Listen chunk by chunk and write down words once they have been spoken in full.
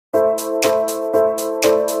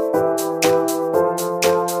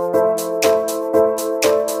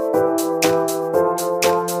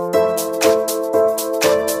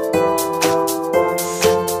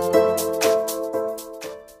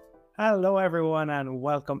everyone, and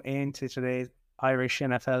welcome into today's Irish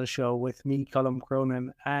NFL show with me, Colm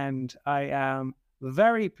Cronin. And I am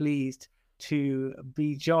very pleased to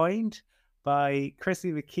be joined by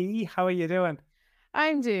Chrissie McKee. How are you doing?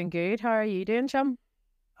 I'm doing good. How are you doing, chum?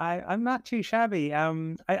 I'm not too shabby.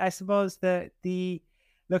 I suppose the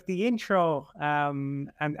intro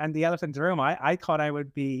and the elephant in the room. I thought I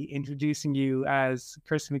would be introducing you as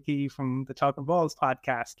Chrissie McKee from the Talking Balls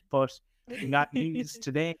podcast, but not news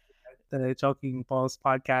today. The Talking Balls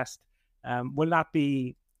podcast will not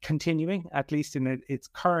be continuing, at least in its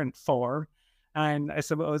current form. And I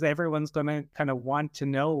suppose everyone's going to kind of want to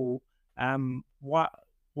know what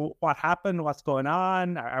happened, what's going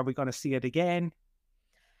on. Are we going to see it again?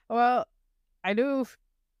 Well, I know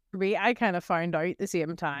for me, I kind of found out the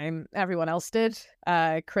same time everyone else did.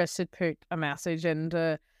 Chris had put a message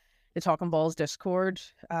into the Talking Balls Discord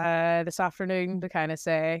this afternoon to kind of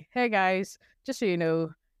say, "Hey guys, just so you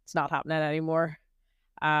know, it's not happening anymore."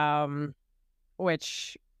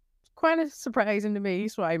 Which is kind of surprising to me.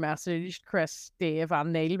 So I messaged Chris, Dave,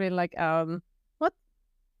 and Neil, being like, what,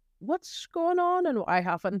 what's going on, and why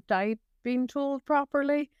haven't I been told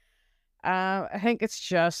properly? I think it's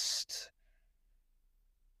just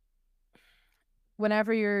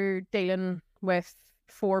whenever you're dealing with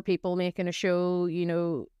four people making a show,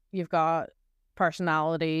 you've got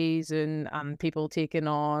personalities and people taking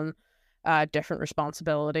on different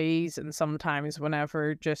responsibilities, and sometimes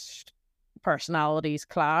whenever just personalities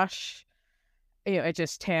clash, it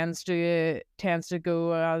just tends to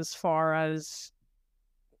go as far as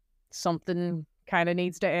something kind of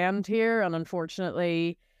needs to end here, and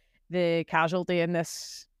unfortunately the casualty in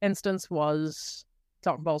this instance was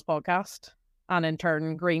Talking Balls podcast, and in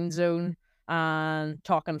turn Green Zone and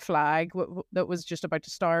Talking Flag that was just about to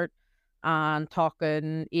start, and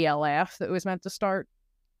Talking ELF that was meant to start,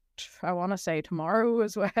 I want to say, tomorrow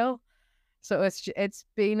as well. So it's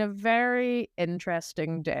been a very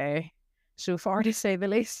interesting day so far, to say the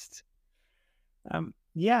least. I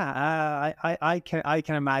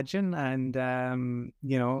can imagine, and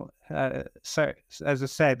so as I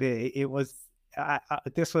said, it was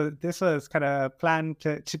this was kind of planned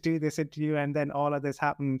to do this interview, and then all of this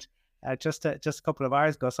happened just a couple of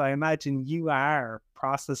hours ago. So I imagine you are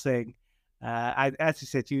processing. As you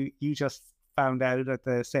said, you just found out at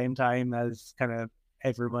the same time as kind of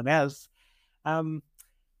everyone else.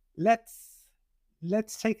 Let's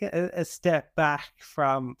take a step back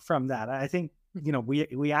from that. I think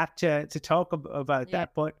we have to talk about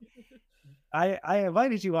that, but I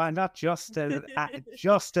invited you on not just as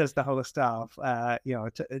the host of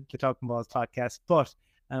the Talking Balls podcast, but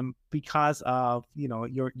because of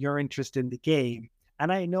your interest in the game,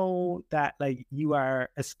 and I know that like you are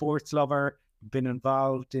a sports lover, been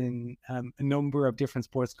involved in a number of different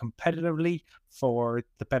sports competitively for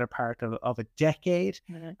the better part of a decade.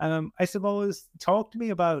 Mm-hmm. I suppose talk to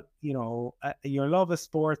me about your love of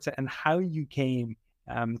sports and how you came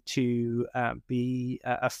to be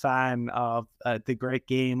a fan of the great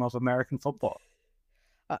game of American football.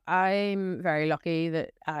 I'm very lucky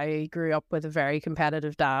that I grew up with a very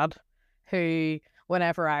competitive dad who,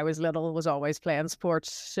 whenever I was little, was always playing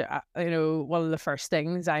sports. One of the first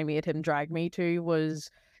things I made him drag me to was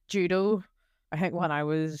judo. I think when I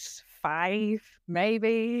was 5,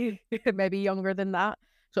 maybe younger than that.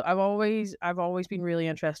 So I've always been really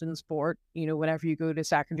interested in sport. Whenever you go to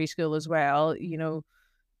secondary school as well, you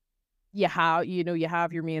have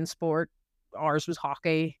your main sport. Ours was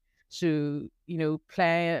hockey. So,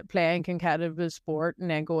 playing competitive sport and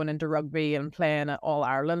then going into rugby and playing at all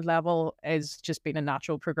Ireland level has just been a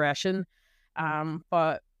natural progression.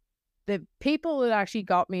 But the people that actually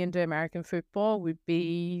got me into American football would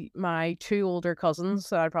be my 2 older cousins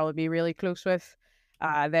that I'd probably be really close with.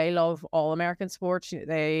 They love all American sports.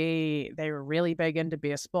 They were really big into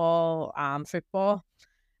baseball and football.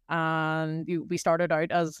 And we started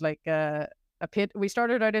out as like a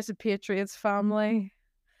Patriots family.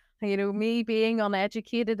 Me being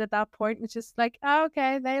uneducated at that point was just like, oh,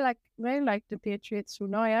 okay, they like the Patriots, so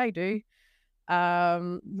now I do.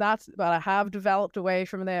 But I have developed away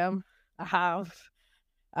from them. I have.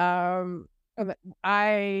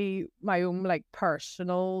 My own like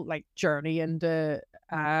personal like journey into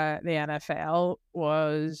the NFL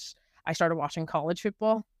was I started watching college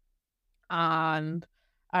football, and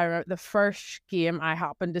the first game I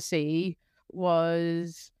happened to see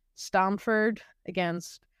was Stanford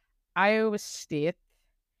against Iowa State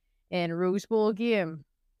in Rose Bowl game.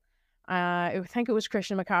 I think it was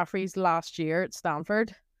Christian McCaffrey's last year at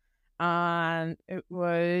Stanford, and it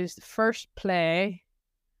was the first play.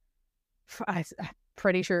 I'm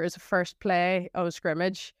pretty sure it was the first play of a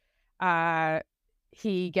scrimmage.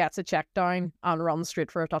 he gets a check down and runs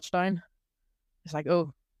straight for a touchdown. It's like,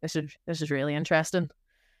 oh, this is really interesting.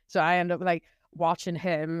 So I end up like watching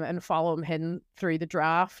him and following him through the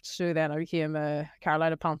draft. So then I became a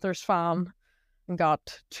Carolina Panthers fan and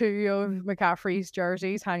got 2 of McCaffrey's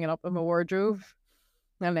jerseys hanging up in my wardrobe.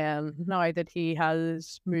 And then now that he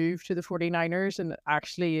has moved to the 49ers and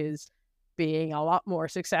actually is being a lot more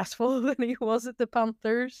successful than he was at the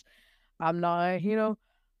Panthers, I'm now, I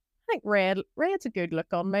think red's a good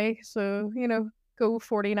look on me. So, go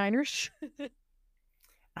 49ers.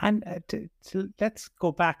 And let's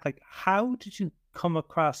go back. Like, how did you come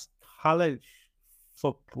across college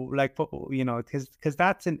football? Like, because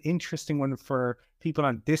that's an interesting one for people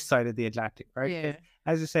on this side of the Atlantic, right? Yeah.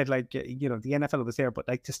 As I said, like, the NFL was there, but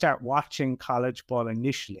like to start watching college ball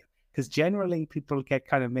initially, because generally people get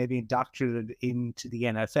kind of maybe indoctrinated into the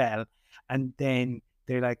NFL, and then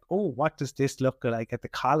they're like, oh, what does this look like at the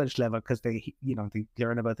college level? Because they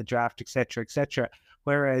learn about the draft, etc., etc.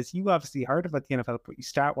 Whereas you obviously heard about the NFL, but you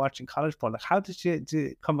start watching college ball. Like, how did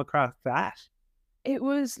you come across that?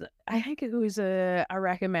 I think it was a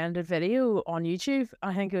recommended video on YouTube.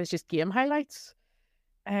 I think it was just game highlights.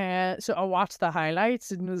 So I watched the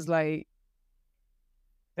highlights and was like,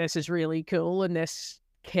 this is really cool. And this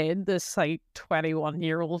like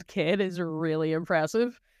 21-year-old kid is really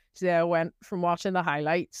impressive. So I went from watching the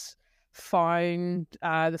highlights, found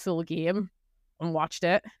the full game and watched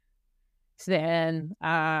it. So then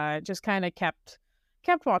just kind of kept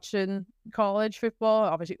watching college football.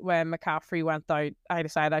 Obviously, when McCaffrey went out, I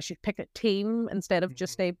decided I should pick a team instead of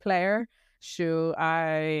just a player. So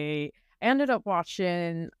I ended up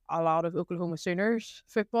watching a lot of Oklahoma Sooners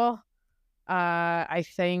football. I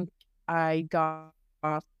think I got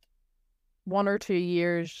 1 or 2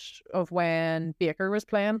 years of when Baker was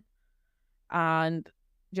playing and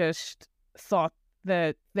just thought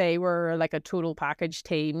that they were like a total package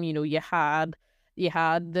team. You had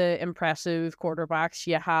the impressive quarterbacks.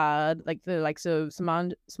 You had like the likes of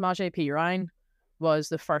Samaje Perine was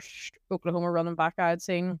the first Oklahoma running back I had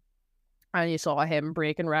seen, and you saw him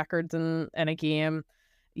breaking records in a game.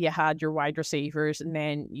 You had your wide receivers, and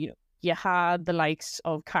then you had the likes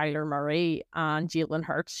of Kyler Murray and Jalen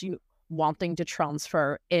Hurts wanting to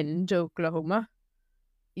transfer into Oklahoma.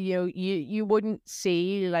 You wouldn't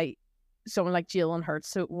see like someone like Jalen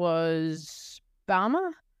Hurts. It was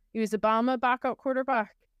Bama. He was the Bama backup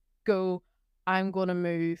quarterback. Go, I'm going to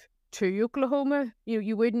move to Oklahoma.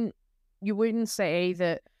 You wouldn't say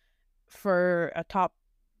that for a top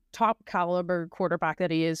caliber quarterback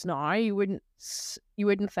that he is now. You wouldn't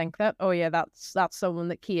think that. Oh yeah, that's someone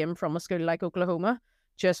that came from a school like Oklahoma.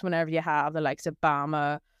 Just whenever you have the likes of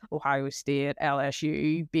Bama, Ohio State,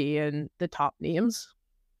 LSU being the top names.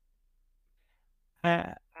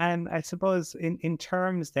 And I suppose in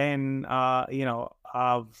terms then,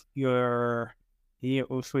 of your,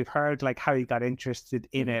 so we've heard like how you got interested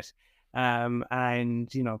in it, and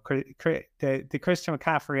the Christian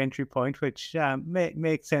McCaffrey entry point, which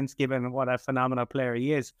makes sense given what a phenomenal player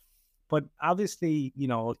he is. But obviously,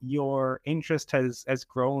 your interest has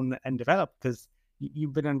grown and developed because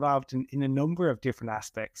you've been involved in a number of different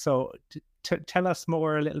aspects. So tell us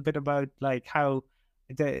more a little bit about like how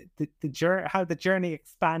the journey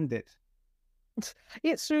expanded.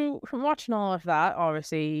 Yeah, so from watching all of that,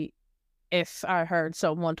 obviously, if I heard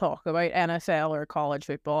someone talk about NFL or college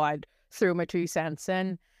football, I'd throw my 2 cents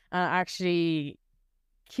in. And actually,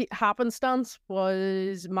 happenstance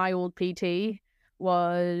was my old PT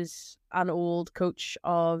was an old coach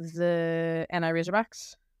of the NI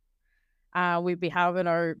Razorbacks. We'd be having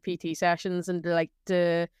our PT sessions and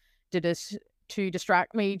to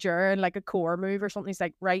distract me during like a core move or something. He's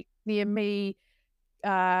like, right, name me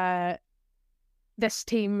this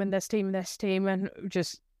team and this team and this team, and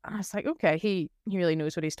I was like, okay, he really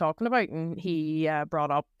knows what he's talking about. And he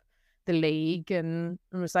brought up the league and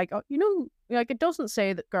was like, oh, like it doesn't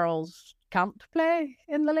say that girls can't play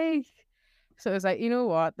in the league. So I was like, you know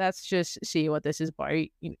what, let's just see what this is about.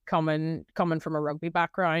 Coming from a rugby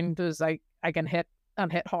background, it was like I can hit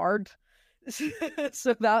and hit hard.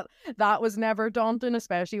 So that was never daunting,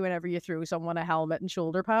 especially whenever you threw someone a helmet and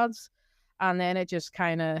shoulder pads. And then it just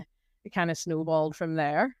kind of snowballed from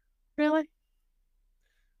there, really.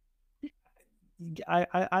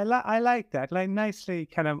 I like that, like nicely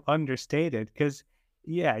kind of understated, because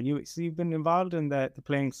you've been involved in the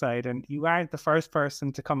playing side, and you aren't the first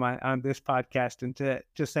person to come on this podcast and to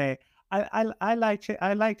just say I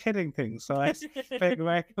like hitting things, so I played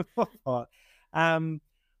American football.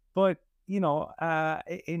 But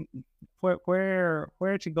in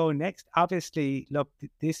where to go next? Obviously, look,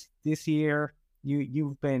 this year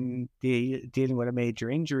you've been dealing with a major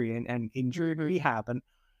injury and injury Mm-hmm. rehab, and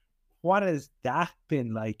what has that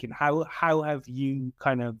been like, and how have you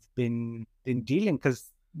kind of been dealing? Because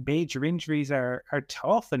major injuries are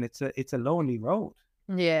tough, and it's a lonely road.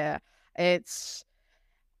 Yeah, it's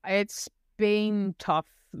it's been tough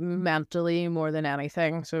mentally more than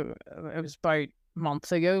anything. So it was about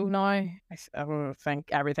months ago now. I think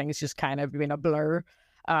everything's just kind of been a blur.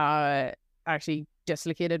 Actually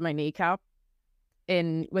dislocated my kneecap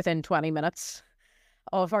in within 20 minutes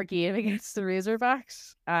of our game against the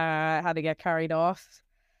Razorbacks. Had to get carried off.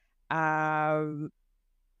 Um,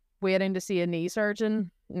 Waiting to see a knee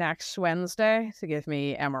surgeon next Wednesday to give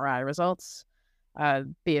me MRI results.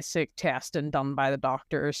 Basic testing done by the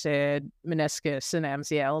doctor said meniscus and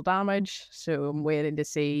MCL damage. So I'm waiting to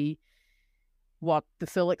see what the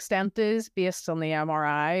full extent is based on the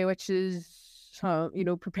MRI, which is,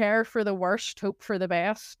 prepare for the worst, hope for the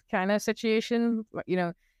best kind of situation.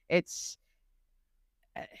 It's,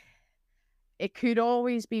 it could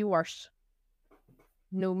always be worse.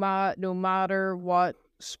 No matter what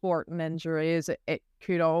sporting injury is, it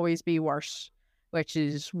could always be worse, which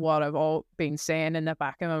is what I've all been saying in the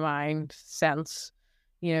back of my mind since,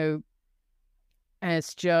 and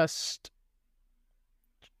it's just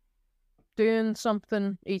doing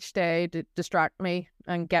something each day to distract me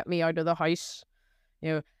and get me out of the house.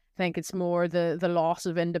 I think it's more the loss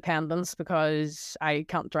of independence because I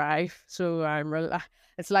can't drive, so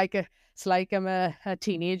it's like I'm a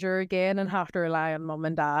teenager again and have to rely on mum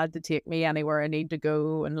and dad to take me anywhere I need to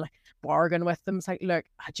go and like bargain with them. It's like, look,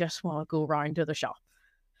 I just want to go round to the shop.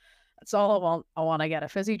 That's all I want. I want to get a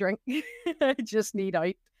fizzy drink. I just need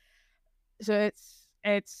out. So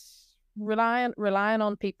it's relying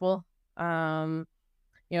on people. I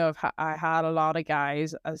had a lot of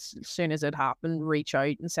guys as soon as it happened reach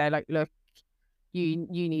out and say like, look, you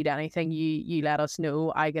need anything, you let us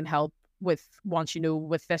know. I can help with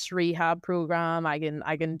with this rehab program. I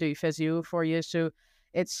can do physio for you. So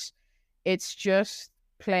it's just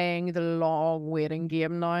playing the long waiting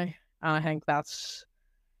game now, and I think that's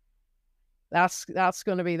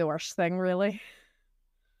going to be the worst thing, really.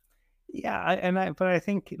 Yeah, but I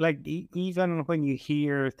think like even when you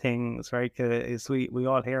hear things, right? Is we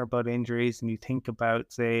all hear about injuries, and you think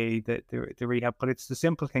about say the rehab, but it's the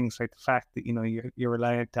simple things like the fact that you're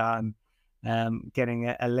reliant on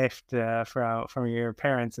getting a lift from your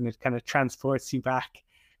parents, and it kind of transports you back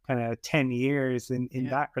kind of 10 years in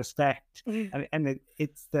that respect, and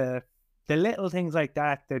it's the little things like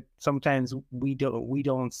that that sometimes we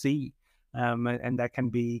don't see, and that can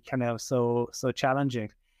be kind of so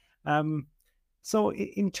challenging. So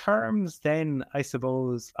in terms then, I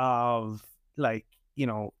suppose, of like,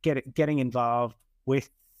 getting involved with,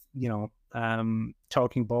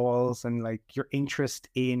 talking balls, and like your interest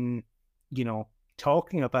in,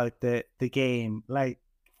 talking about the game, like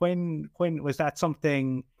when was that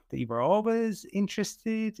something that you were always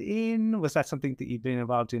interested in? Was that something that you've been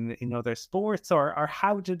involved in other sports, or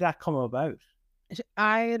how did that come about?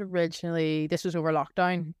 I had originally, this was over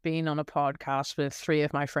lockdown, been on a podcast with three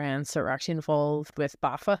of my friends that were actually involved with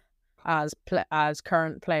BAFA as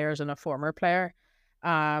current players and a former player.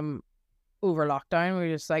 Over lockdown, we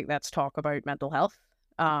were just like, let's talk about mental health.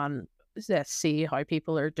 Let's see how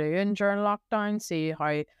people are doing during lockdown, see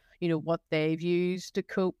how, what they've used to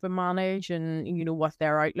cope and manage, and, what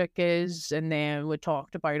their outlook is. And then we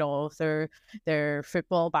talked about all of their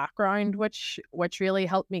football background, which really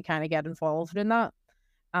helped me kind of get involved in that.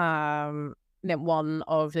 Then one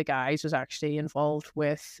of the guys was actually involved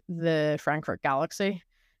with the Frankfurt Galaxy.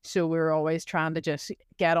 So we were always trying to just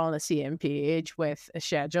get on the same page with a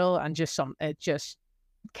schedule, and it just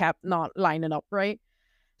kept not lining up right.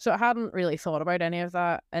 So I hadn't really thought about any of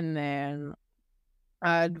that. And then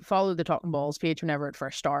I'd followed the Talking Balls page whenever it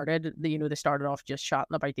first started. They started off just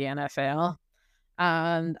chatting about the NFL.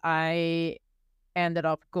 And I ended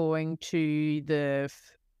up going to the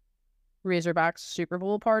Razorbacks Super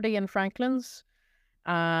Bowl party in Franklin's.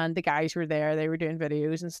 And the guys were there. They were doing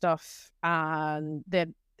videos and stuff. And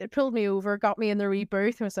then it pulled me over, got me in the wee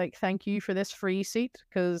booth, and was like, thank you for this free seat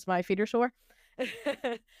because my feet are sore.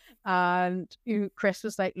 And Chris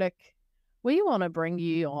was like, look, we want to bring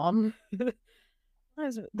you on.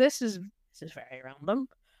 This is very random.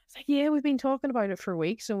 It's like, yeah, we've been talking about it for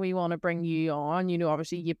weeks, and we want to bring you on.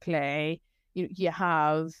 Obviously you play, you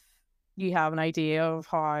have an idea of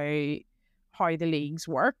how the leagues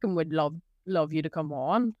work, and would love you to come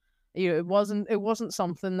on. It wasn't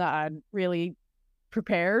something that I'd really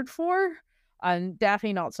prepared for, and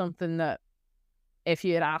definitely not something that, if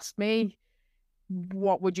you had asked me,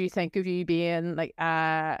 what would you think of you being like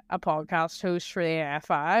a podcast host for the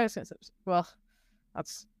AFI? Well,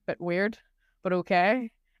 That's a bit weird, but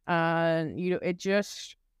okay. And it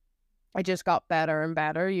just got better and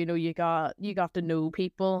better. You got to know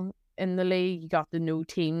people in the league. You got to know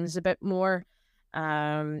teams a bit more.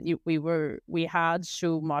 We had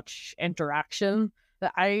so much interaction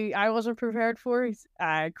that I wasn't prepared for.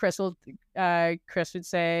 Chris would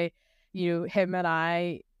say, him and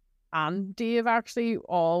I and Dave actually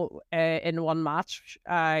all in one match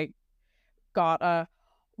got a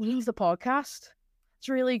we love the podcast. It's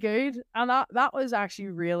really good, and that was actually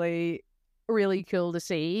really really cool to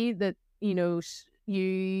see that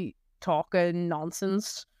you talking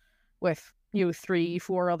nonsense with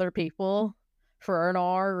 3-4 other people for an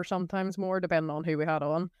hour or sometimes more, depending on who we had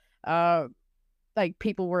on. Like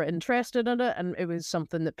people were interested in it, and it was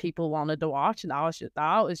something that people wanted to watch, and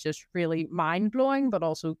that was just really mind blowing, but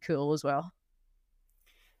also cool as well.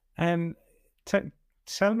 And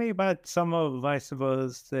tell me about some of, I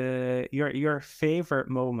suppose, your favorite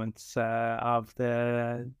moments of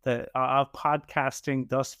the of podcasting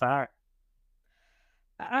thus far.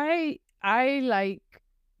 I like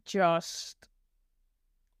just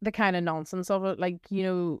the kind of nonsense of it. Like,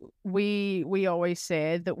 we always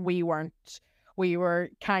said that we were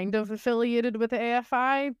kind of affiliated with the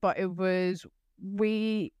AFI, but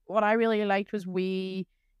what I really liked was we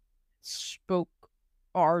spoke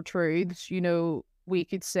our truths. We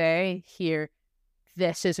could say, here,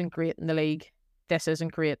 this isn't great in the league. This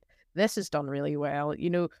isn't great. This is done really well.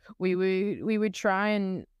 We would try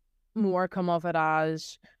and more come of it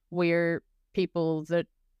as we're people that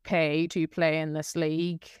pay to play in this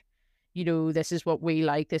league. This is what we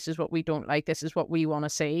like. This is what we don't like. This is what we want to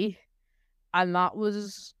see. And that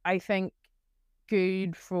was, I think,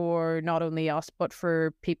 good for not only us, but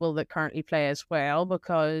for people that currently play as well,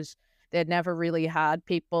 because they'd never really had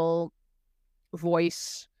people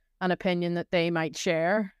voice an opinion that they might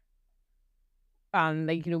share. And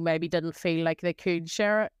they, maybe didn't feel like they could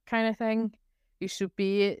share it, kind of thing.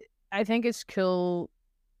 I think it's cool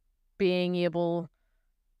being able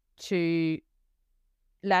to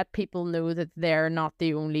let people know that they're not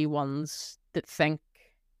the only ones that think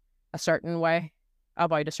a certain way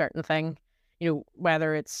about a certain thing,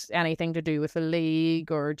 whether it's anything to do with the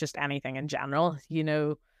league or just anything in general,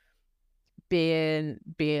 being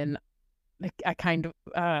like a kind of,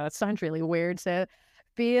 it sounds really weird, so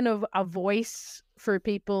being a voice for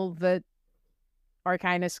people that are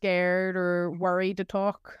kind of scared or worried to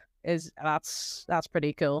talk that's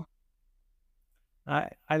pretty cool.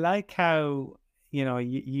 I like how,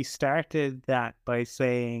 you started that by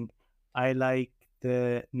saying, I like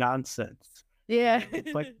the nonsense. Yeah.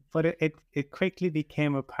 but it quickly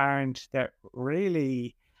became apparent that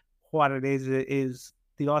really what it is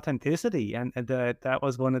the authenticity, and that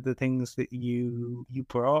was one of the things that you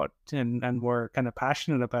brought and were kind of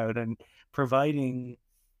passionate about, and providing,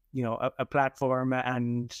 a platform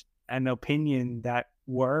and an opinion that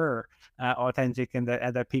were authentic and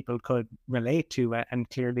that people could relate to, and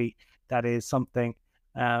clearly that is something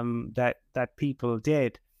that people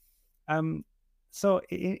did. So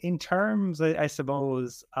in terms, I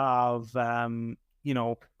suppose, of for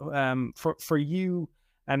you,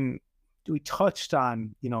 and we touched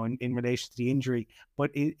on, in relation to the injury,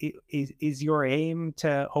 but is your aim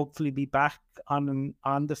to hopefully be back on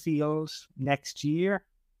the field next year?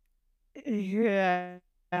 Yeah,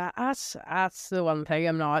 that's the one thing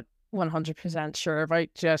I'm not 100% sure about.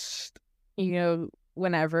 Just,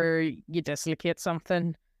 whenever you dislocate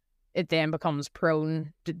something, it then becomes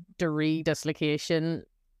prone to re-dislocation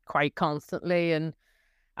quite constantly. And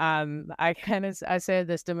I said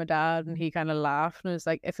this to my dad, and he kind of laughed and was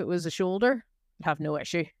like, if it was a shoulder, I'd have no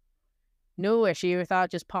issue with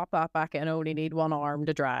that. Just pop that back in. Only need one arm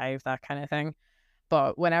to drive, that kind of thing.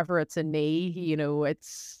 But whenever it's a knee,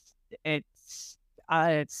 it's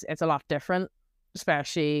a lot different.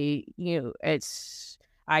 Especially,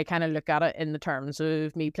 I kind of look at it in the terms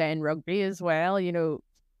of me playing rugby as well.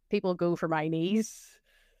 People go for my knees.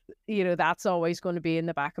 That's always going to be in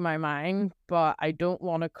the back of my mind, but I don't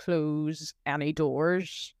want to close any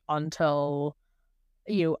doors until,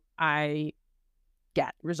 I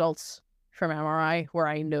get results from MRI where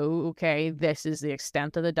I know, okay, this is the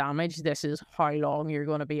extent of the damage. This is how long you're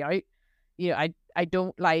going to be out. I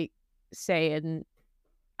don't like saying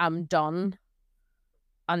I'm done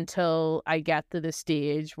until I get to the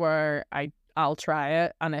stage where I'll try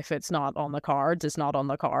it, and if it's not on the cards, it's not on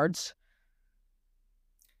the cards.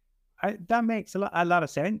 That makes a lot of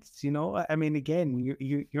sense. I mean, again,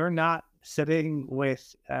 you're not sitting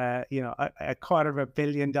with a $250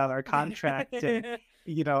 million contract, and,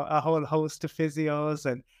 a whole host of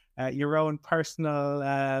physios, and your own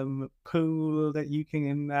personal pool that you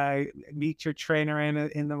can meet your trainer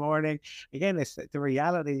in the morning. Again, it's the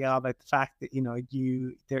reality of it, the fact that, you know,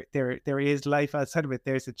 there is life outside of it.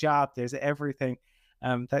 There's a job, there's everything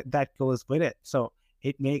that goes with it. So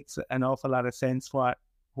it makes an awful lot of sense what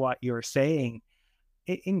you're saying.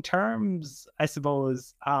 In terms, I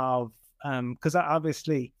suppose, of because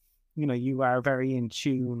obviously, you know, you are very in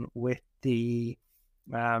tune with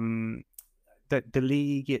um the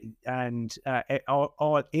league and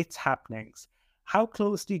all its happenings. How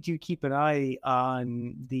close did you keep an eye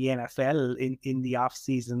on the NFL in the off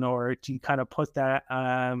season, or do you kind of put that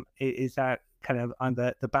is that kind of on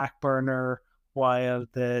the back burner while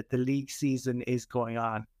the league season is going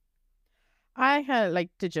on? I like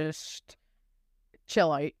to just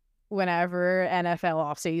chill out whenever NFL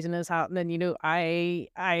off season is happening. You know,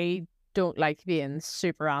 I don't like being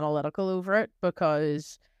super analytical over it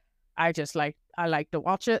because I like to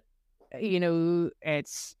watch it. You know,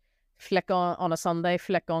 it's flick on a Sunday,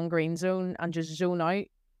 flick on Green Zone and just zone out.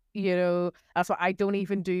 You know, that's why I don't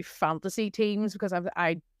even do fantasy teams, because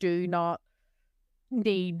I do not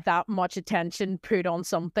need that much attention put on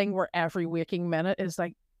something where every waking minute is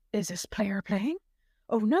like, is this player playing?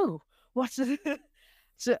 Oh no, what's it?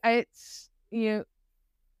 So it's, you know,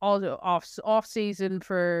 all the off season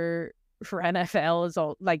for NFL is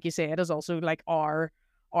all, like you said, is also like our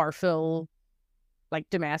full like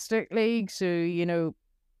domestic league. So, you know,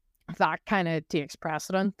 that kind of takes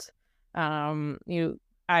precedent. You know,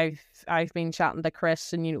 I've been chatting to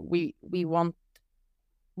Chris, and you know, we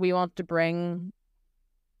want to bring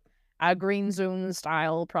a Green Zone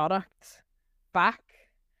style product back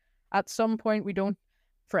at some point. We don't,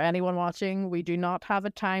 for anyone watching, we do not have a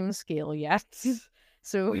time scale yet.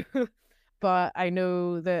 So, but I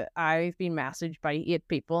know that I've been messaged by 8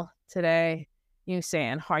 people today, you know,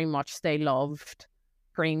 saying how much they loved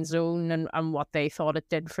Green Zone and what they thought it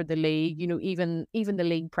did for the league. You know, even the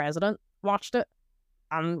league president watched it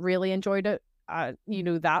and really enjoyed it. You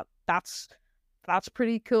know, that's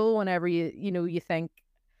pretty cool whenever you think,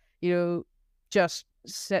 you know, just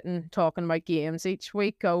sitting talking about games each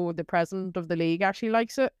week, oh, the president of the league actually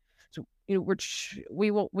likes it. So, you know,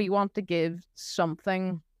 we want to give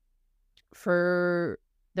something for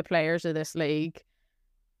the players of this league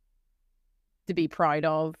to be proud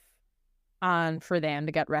of and for them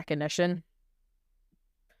to get recognition.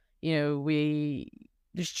 You know,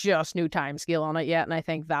 there's just no time scale on it yet, and I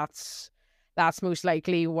think that's most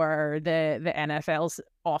likely where the NFL's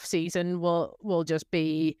off season will just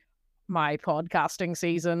be my podcasting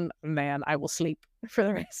season, and then I will sleep for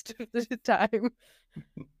the rest of the time.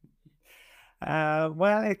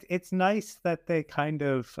 Well, it's nice that they kind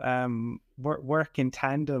of work in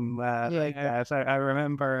tandem like that. I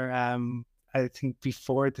remember I think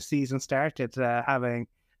before the season started having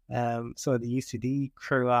so the UCD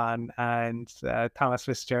crew on, and Thomas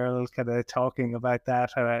Fitzgerald kind of talking about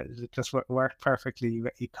that, how it just worked perfectly.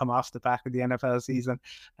 You come off the back of the NFL season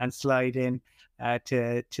and slide in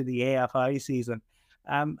to the AFI season.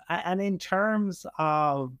 And in terms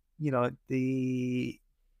of, you know,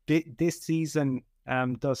 this season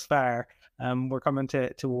thus far, we're coming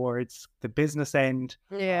towards the business end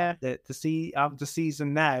of the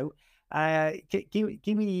season now.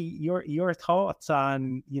 Give me your thoughts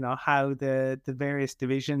on, you know, how the various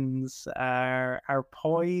divisions are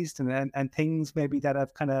poised, and things maybe that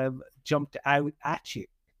have kind of jumped out at you.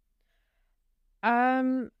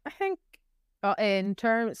 I think in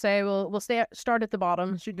terms, say we'll start at the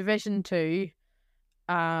bottom. So Division 2,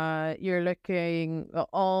 you're looking at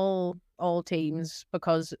all teams,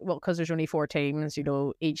 because there's only 4 teams. You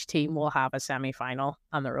know, each team will have a semi-final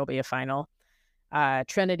and there will be a final.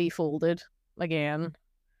 Trinity folded again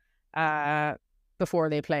before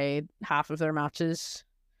they played half of their matches.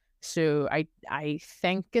 So I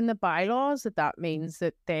think in the bylaws that means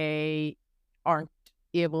that they aren't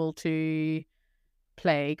able to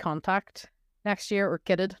play contact next year or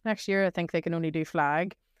kitted next year. I think they can only do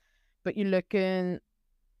flag. But you're looking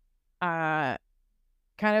kind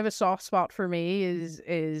of a soft spot for me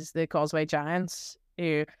is the Causeway Giants.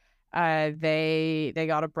 They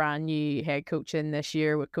got a brand new head coach in this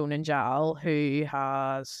year with Conan Jal, who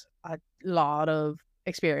has a lot of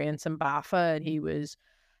experience in BAFA, and he was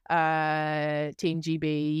Team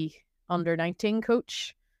GB under-19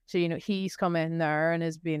 coach. So, you know, he's come in there and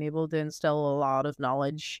has been able to instill a lot of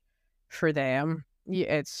knowledge for them.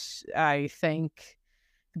 I think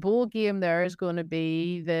the bowl game there is going to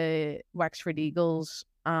be the Wexford Eagles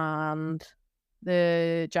and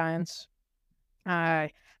the Giants.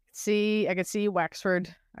 I can see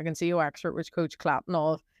Wexford. I can see Wexford with Coach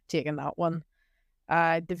Clapton taking that one.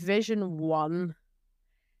 Division 1.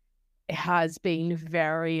 has been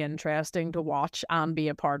very interesting to watch and be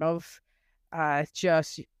a part of.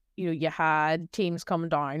 Just, you had teams come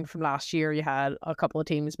down from last year. You had a couple of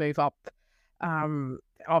teams move up.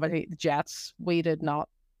 Obviously, the Jets, we did not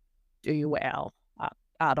do well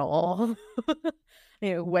at all.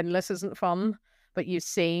 Winless isn't fun, but you've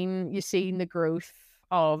seen the growth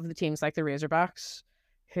of the teams like the Razorbacks,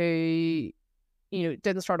 who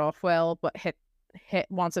didn't start off well, but hit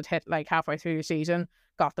once it hit like halfway through the season,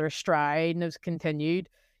 got their stride and has continued.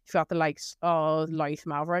 You've got the likes of Louth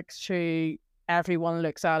Mavericks, who everyone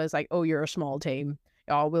looks at as like, oh, you're a small team.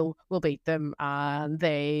 Oh, we'll beat them, and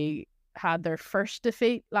they had their first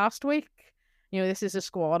defeat last week. This is a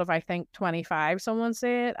squad of, I think, 25, someone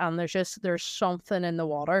said, and there's something in the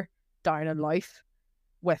water down in Louth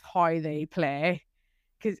with how they play.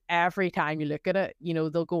 Because every time you look at it,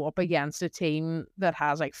 they'll go up against a team that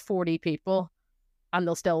has like 40 people and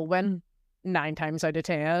they'll still win 9 times out of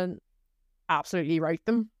 10, absolutely rout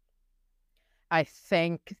them. I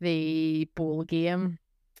think the bowl game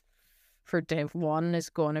for Div 1 is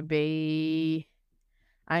going to be,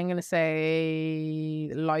 I'm going to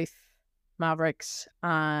say, Louth Mavericks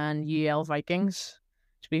and UL Vikings.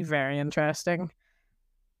 It should be very interesting.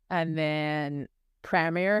 And then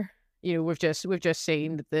Premier, we've just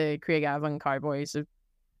seen that the Craigavon Cowboys have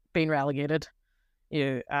been relegated.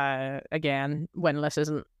 Again,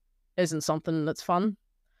 winless isn't something that's fun,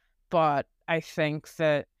 but I think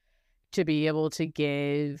that to be able to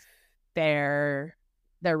give their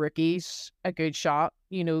rookies a good shot,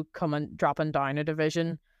 dropping down a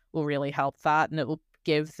division will really help that, and it will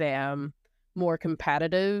give them more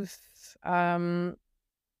competitive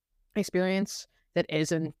experience that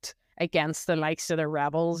isn't against the likes of the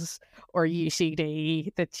Rebels or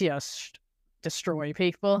UCD that just destroy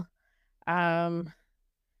people. Rebels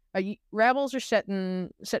are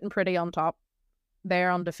sitting pretty on top.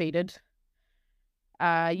 They're undefeated.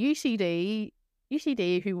 UCD,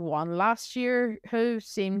 who won last year,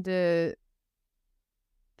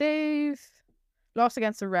 they've lost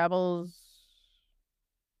against the Rebels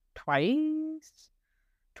twice,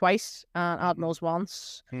 and Admirals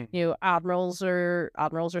once. Admirals are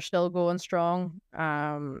still going strong.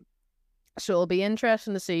 So it'll be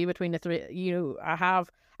interesting to see between the three. I have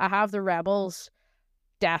the Rebels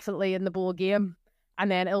definitely in the bowl game,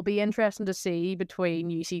 and then it'll be interesting to see between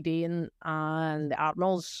UCD and the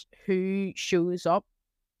Admirals who shows up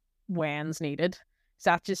when's needed.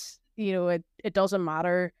 So that just it doesn't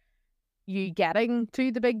matter you getting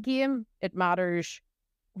to the big game. It matters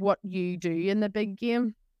what you do in the big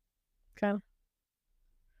game. Okay.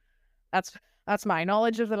 That's my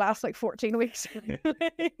knowledge of the last 14 weeks.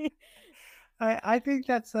 I think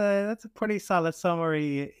that's a pretty solid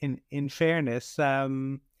summary in fairness.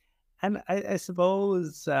 And I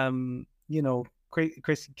suppose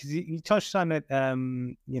Chris, because you touched on it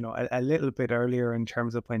a little bit earlier in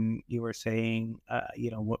terms of when you were saying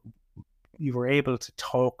what you were able to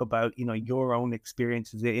talk about your own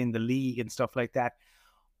experiences in the league and stuff like that.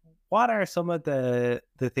 What are some of the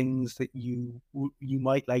things that you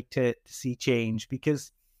might like to see change?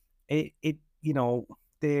 Because it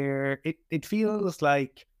feels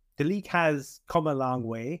like the league has come a long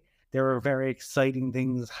way. There are very exciting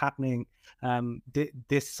things happening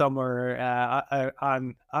this summer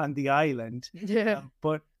on the island. Yeah.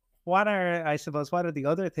 But what are the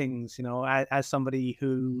other things, as somebody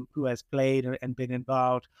who has played and been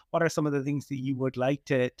involved, what are some of the things that you would like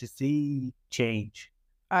to see change?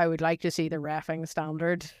 I would like to see the reffing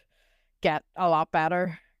standard get a lot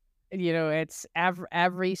better. It's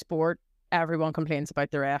every sport, everyone complains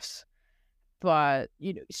about the refs. But,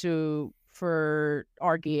 so for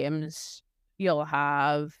our games, you'll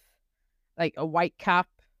have like a white cap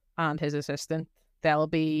and his assistant. They'll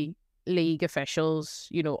be league officials.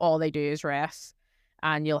 All they do is ref.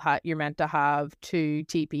 And you're meant to have 2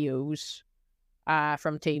 TPOs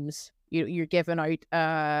from teams. You're giving out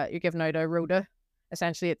a rota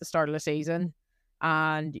essentially at the start of the season,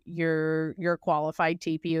 and your qualified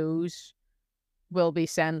TPOs will be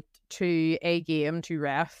sent to a game to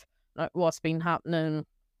ref. What's been happening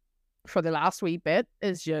for the last wee bit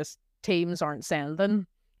is just teams aren't sending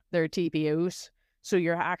their TPOs, so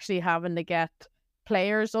you're actually having to get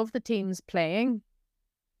players of the teams playing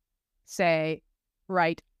say,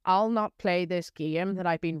 right, I'll not play this game that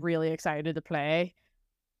I've been really excited to play.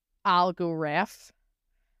 I'll go ref.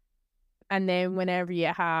 And then whenever you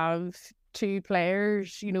have 2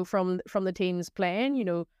 players, from the teams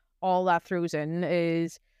playing, all that throws in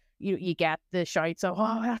is you get the shouts of,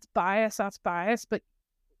 oh, that's bias, but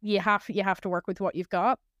you have to work with what you've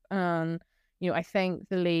got. And I think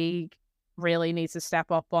the league really needs to step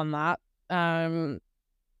up on that.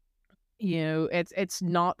 You know, it's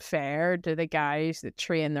not fair to the guys that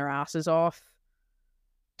train their asses off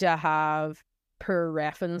to have poor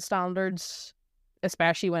reffing standards,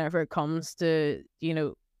 especially whenever it comes to, you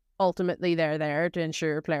know, ultimately they're there to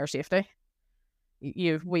ensure player safety.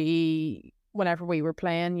 Whenever we were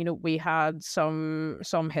playing, you know, we had some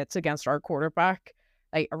hits against our quarterback,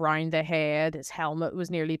 like around the head, his helmet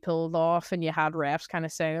was nearly pulled off, and you had refs kind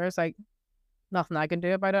of saying, "There's like nothing I can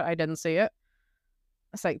do about it. I didn't see it."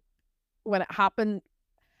 It's like when it happened,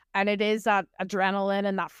 and it is that adrenaline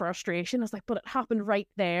and that frustration. It's like, but it happened right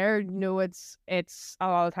there. You know, it's a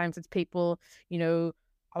lot of times it's people, you know,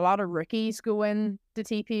 a lot of rookies go in to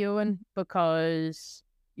TPOing because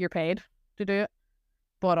you're paid to do it.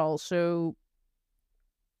 But also,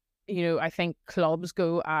 you know, I think clubs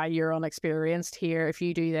go, you're unexperienced here. If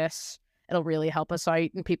you do this, it'll really help us out,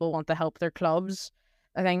 and people want to help their clubs.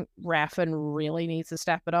 I think reffing really needs to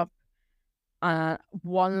step it up.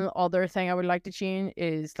 One other thing I would like to change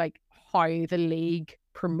is like how the league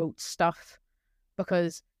promotes stuff,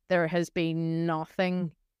 because there has been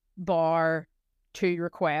nothing bar 2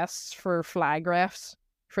 requests for flag refs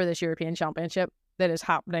for this European Championship that is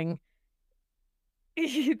happening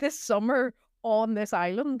this summer on this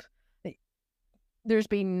island. There's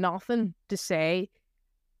been nothing to say,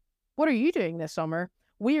 what are you doing this summer?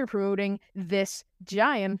 We are promoting this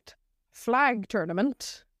giant flag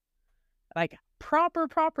tournament, like proper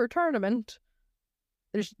tournament.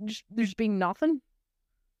 There's been nothing,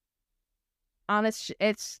 and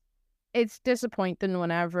it's disappointing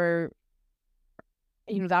whenever,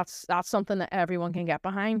 you know, that's something that everyone can get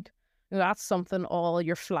behind. You know, that's something all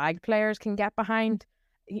your flag players can get behind.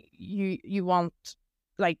 You want,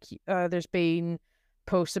 like, there's been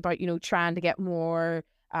posts about, you know, trying to get more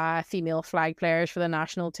female flag players for the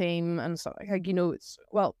national team, and so, like, you know, it's,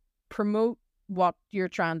 well, promote what you're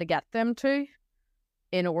trying to get them to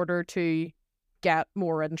in order to get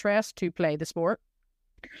more interest to play the sport.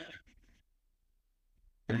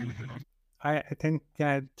 I think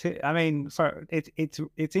I mean, for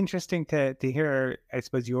it's interesting to hear, I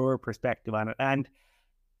suppose, your perspective on it. And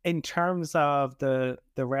in terms of the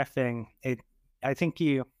reffing, I think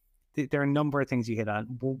there are a number of things you hit on.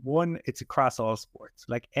 One, it's across all sports,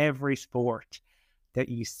 like every sport that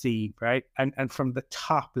you see, right? And from the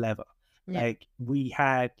top level, Yeah. like we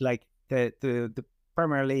had like the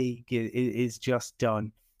Premier League is just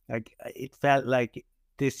done. Like it felt like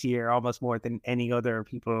this year almost more than any other,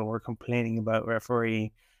 people were complaining about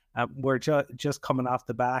refereeing. We're just coming off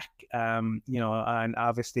the back, you know, and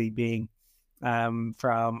obviously being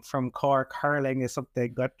from Cork, hurling is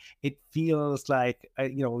something that it feels like,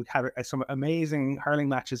 you know, we have some amazing hurling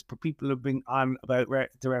matches, but people have been on about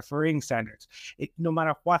the refereeing standards. No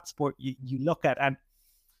matter what sport you look at, and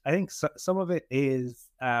I think some of it is,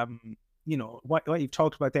 you know, what you've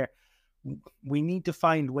talked about there. We need to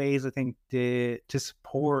find ways, I think, to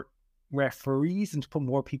support referees and to put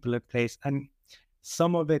more people in place. And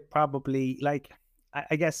some of it probably, like,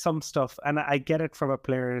 I guess some stuff, and I get it from a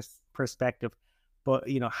player's perspective, but,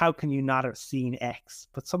 you know, how can you not have seen X?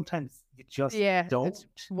 But sometimes you just don't. It's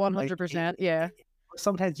 100%. Yeah.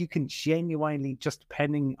 Sometimes you can genuinely, just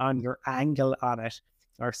depending on your angle on it,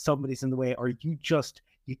 or somebody's in the way, or you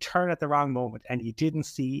turn at the wrong moment and you didn't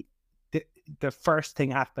see the first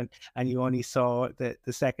thing happen, and you only saw the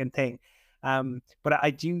second thing. But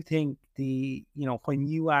I do think you know, when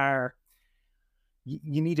you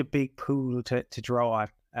need a big pool to draw on.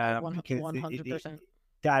 100%.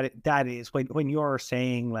 That is when you're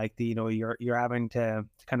saying, like, you know, you're having to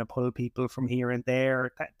kind of pull people from here and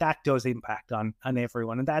there, that does impact on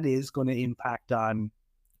everyone, and that is going to impact on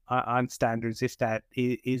standards if that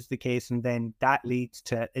is the case, and then that leads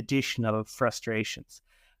to additional frustrations.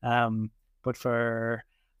 But for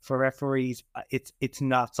referees, it's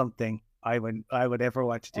not something I would ever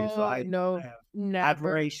want to do. So I never.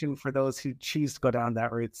 Admiration for those who choose to go down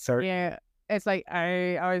that route. Certainly. Yeah, it's like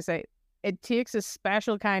I always say, it takes a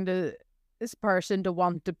special kind of this person to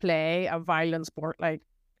want to play a violent sport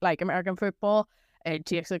like American football. It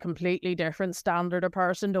takes a completely different standard of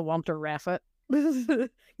person to want to ref it.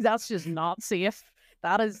 That's just not safe.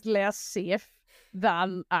 That is less safe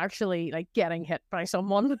than actually, like, getting hit by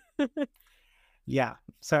someone. Yeah,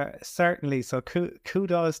 so certainly. So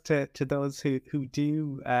kudos to those who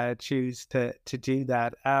do choose to do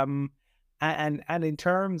that. And in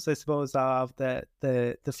terms, I suppose, of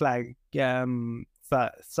the flag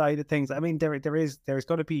side of things, I mean, there's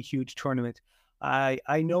going to be a huge tournament.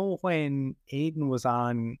 I know when Aidan was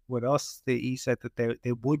on with us, he said that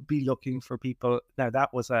they would be looking for people. Now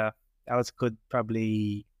that was a good,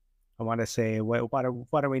 probably I want to say, what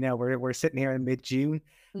are we now? We're sitting here in mid-June.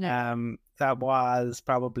 Yeah. That was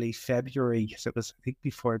probably February, because it was, I think,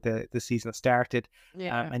 before the season started,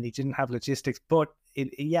 Yeah. and he didn't have logistics. But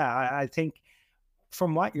I think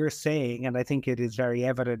from what you're saying, and I think it is very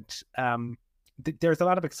evident, there's a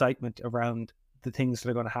lot of excitement around the things that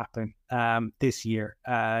are going to happen this year,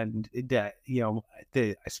 and I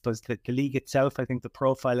suppose the league itself. I think the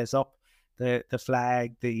profile is up. The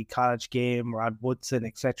flag, the college game, Rod Woodson,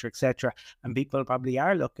 etc., and people probably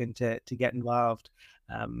are looking to get involved.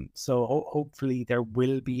 So hopefully there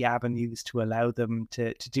will be avenues to allow them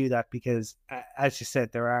to do that, because as you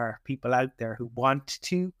said, there are people out there who want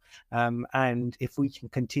to, and if we can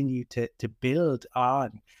continue to build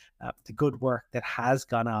on the good work that has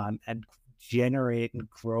gone on and generate and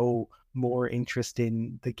grow more interest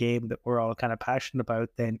in the game that we're all kind of passionate about,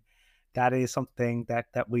 then that is something that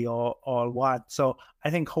we all want. So I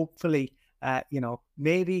think hopefully,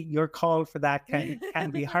 maybe your call for that can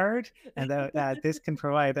be heard, and that this can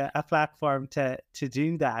provide a platform to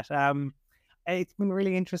do that. It's been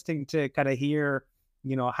really interesting to kind of hear,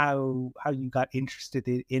 how you got interested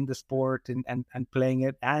in the sport and playing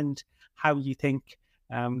it, and how you think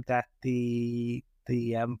that the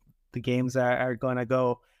games are going to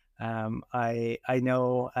go. I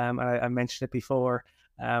know, I mentioned it before,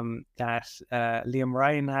 that Liam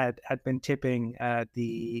Ryan had been tipping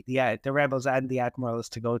the Rebels and the Admirals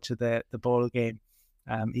to go to the bowl game,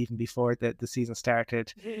 even before the season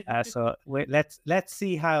started. So let's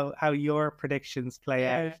see how your predictions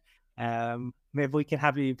play out. Maybe we can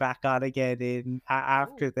have you back on again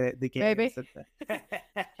after the games. Maybe.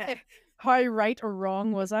 How right or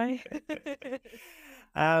wrong was I?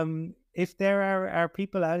 If there are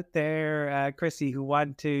people out there, Chrissie, who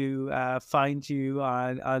want to find you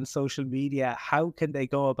on social media, how can they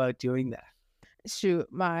go about doing that? So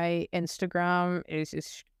my Instagram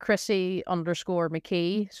is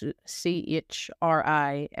Chrissie_McKee, so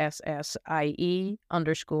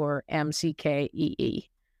CHRISSIE_MCKEE.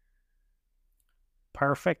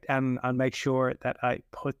 Perfect. And I'll make sure that I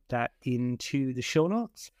put that into the show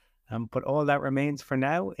notes. But all that remains for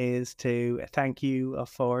now is to thank you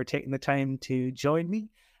for taking the time to join me,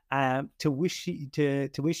 to wish you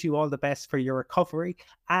all the best for your recovery,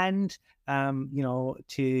 and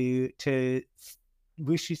to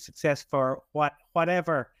wish you success for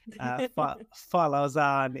whatever follows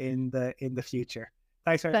on in the future.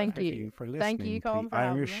 Thanks very much. Thank you for listening Thank you, Colin, to for the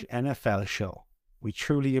having Irish me. NFL show. We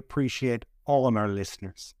truly appreciate all of our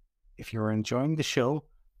listeners. If you're enjoying the show,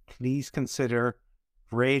 please consider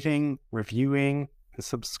rating, reviewing, and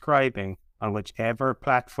subscribing on whichever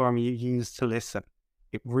platform you use to listen.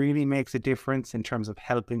 It really makes a difference in terms of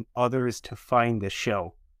helping others to find the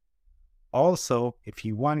show. Also, if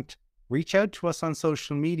you want, reach out to us on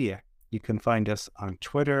social media. You can find us on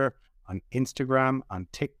Twitter, on Instagram, on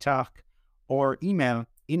TikTok, or email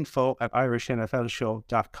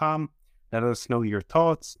info@irishnflshow.com. Let us know your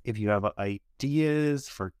thoughts, if you have ideas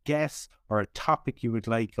for guests or a topic you would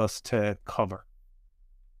like us to cover.